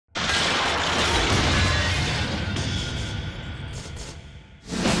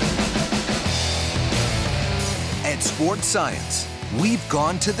in sports science, we've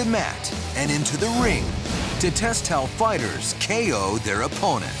gone to the mat and into the ring to test how fighters KO their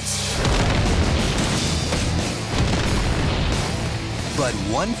opponents. But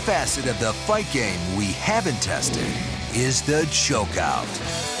one facet of the fight game we haven't tested is the chokeout.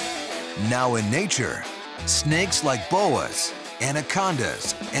 Now in nature, snakes like boas,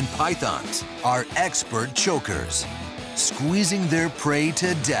 anacondas, and pythons are expert chokers, squeezing their prey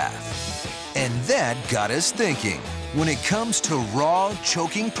to death. And that got us thinking, when it comes to raw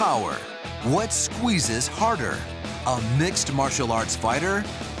choking power, what squeezes harder, a mixed martial arts fighter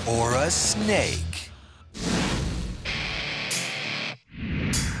or a snake?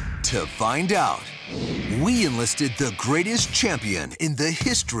 To find out, we enlisted the greatest champion in the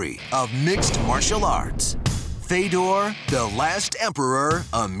history of mixed martial arts, Fedor "The Last Emperor"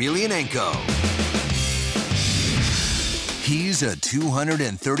 Emeilanenko. He's a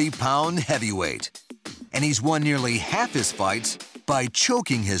 230-pound heavyweight, and he's won nearly half his fights by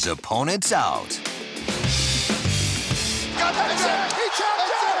choking his opponents out.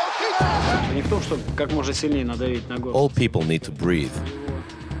 All people need to breathe.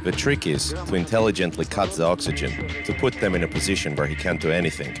 The trick is to intelligently cut the oxygen, to put them in a position where he can't do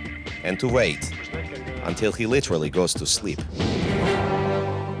anything, and to wait until he literally goes to sleep.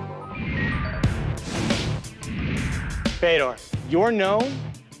 Fedor, you're known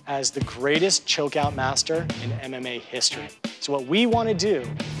as the greatest chokeout master in MMA history. So what we want to do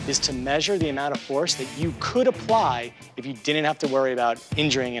is to measure the amount of force that you could apply if you didn't have to worry about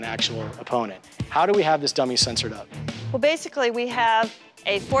injuring an actual opponent. How do we have this dummy censored up? Well, basically, we have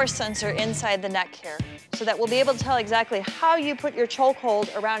a force sensor inside the neck here, so that we'll be able to tell exactly how you put your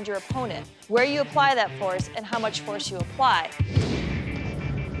chokehold around your opponent, where you apply that force, and how much force you apply.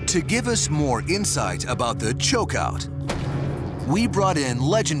 To give us more insight about the chokeout, we brought in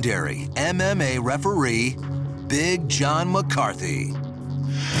legendary MMA referee, Big John McCarthy.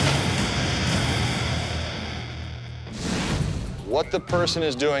 What the person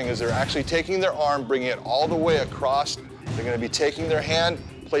is doing is they're actually taking their arm, bringing it all the way across. They're going to be taking their hand,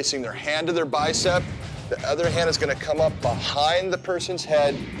 placing their hand to their bicep. The other hand is going to come up behind the person's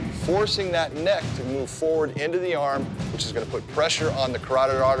head, forcing that neck to move forward into the arm, which is going to put pressure on the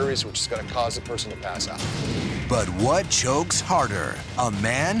carotid arteries, which is going to cause the person to pass out. But what chokes harder, a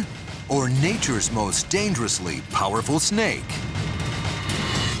man or nature's most dangerously powerful snake?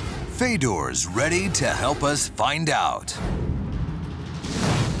 Fedor's ready to help us find out.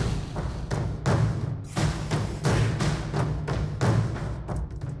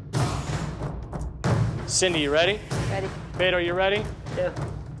 Cindy, you ready? Ready. Fedor, you ready? Yeah.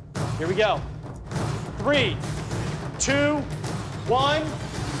 Here we go. 3, 2, 1,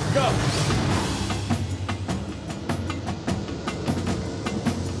 go.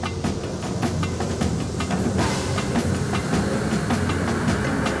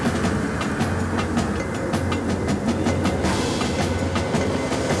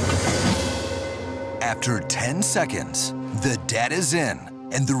 After 10 seconds, the data's in,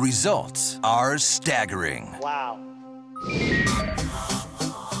 and the results are staggering. Wow.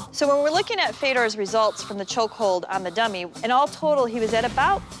 So when we're looking at Fedor's results from the chokehold on the dummy, in all total, he was at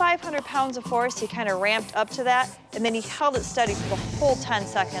about 500 pounds of force. He kind of ramped up to that, and then he held it steady for the whole 10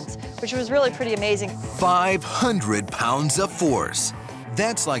 seconds, which was really pretty amazing. 500 pounds of force.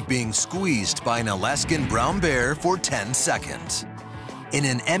 That's like being squeezed by an Alaskan brown bear for 10 seconds. In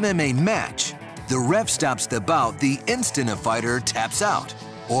an MMA match, the ref stops the bout the instant a fighter taps out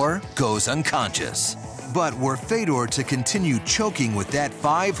or goes unconscious. But were Fedor to continue choking with that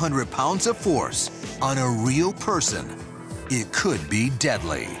 500 pounds of force on a real person, it could be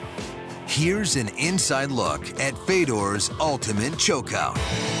deadly. Here's an inside look at Fedor's ultimate chokeout.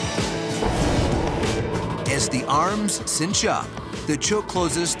 As the arms cinch up, the choke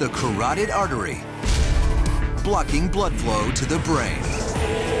closes the carotid artery, blocking blood flow to the brain.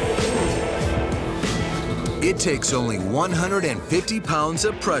 It takes only 150 pounds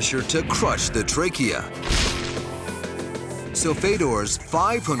of pressure to crush the trachea. So Fedor's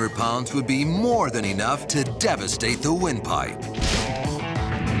 500 pounds would be more than enough to devastate the windpipe.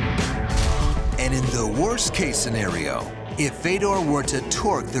 And in the worst case scenario, if Fedor were to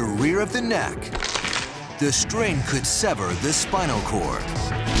torque the rear of the neck, the strain could sever the spinal cord.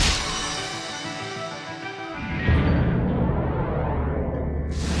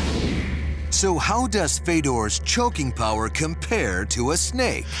 So how does Fedor's choking power compare to a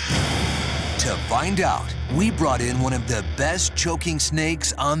snake? To find out, we brought in one of the best choking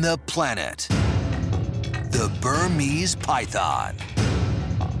snakes on the planet, the Burmese python.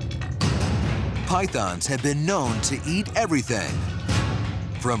 Pythons have been known to eat everything,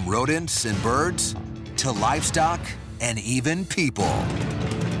 from rodents and birds to livestock and even people.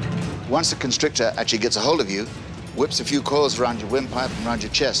 Once the constrictor actually gets a hold of you, whips a few coils around your windpipe and around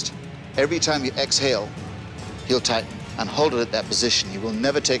your chest, every time you exhale, he'll tighten and hold it at that position. You will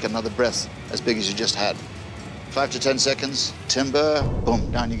never take another breath as big as you just had. 5 to 10 seconds, timber,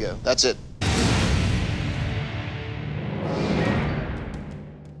 boom, down you go. That's it.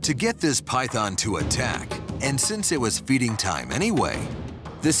 To get this python to attack, and since it was feeding time anyway,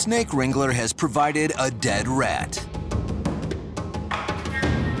 the snake wrangler has provided a dead rat.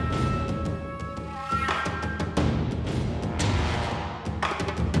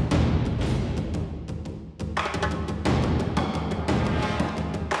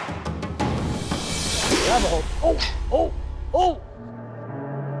 Grab a hold. Oh!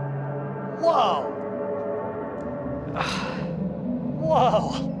 Whoa!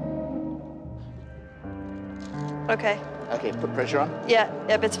 Whoa! Okay. Okay, put pressure on. Yeah,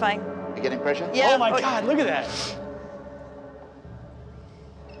 yep, it's fine. You getting pressure? Yeah. Oh my God, look at that.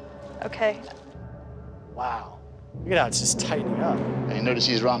 Okay. Wow. Look at how it's just tightening up. And you notice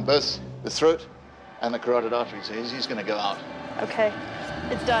he's around both the throat and the carotid artery, so he's going to go out. Okay.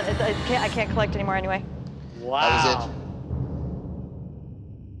 It's done. I can't collect anymore anyway. Wow. That was it.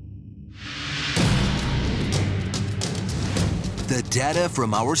 The data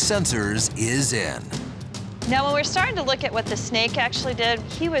from our sensors is in. Now, when we're starting to look at what the snake actually did,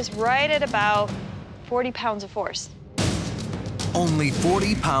 he was right at about 40 pounds of force. Only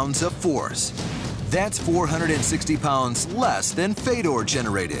 40 pounds of force. That's 460 pounds less than Fedor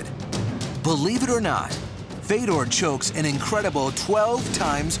generated. Believe it or not, Fedor chokes an incredible 12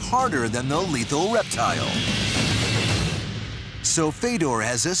 times harder than the lethal reptile. So Fedor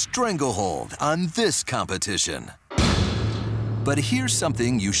has a stranglehold on this competition. But here's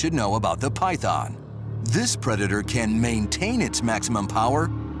something you should know about the python. This predator can maintain its maximum power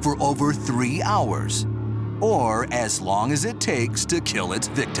for over 3 hours, or as long as it takes to kill its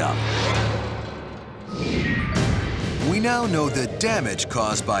victim. We now know the damage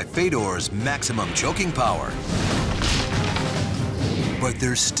caused by Fedor's maximum choking power. But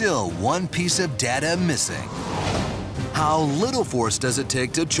there's still one piece of data missing. How little force does it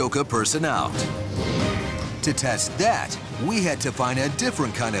take to choke a person out? To test that, we had to find a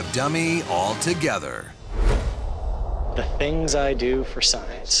different kind of dummy altogether. The things I do for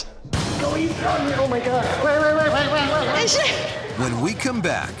science. Oh my God. Wait. When we come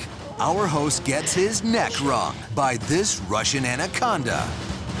back, our host gets his neck wrung by this Russian anaconda.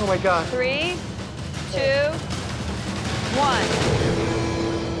 Oh my God. 3, 2, 1.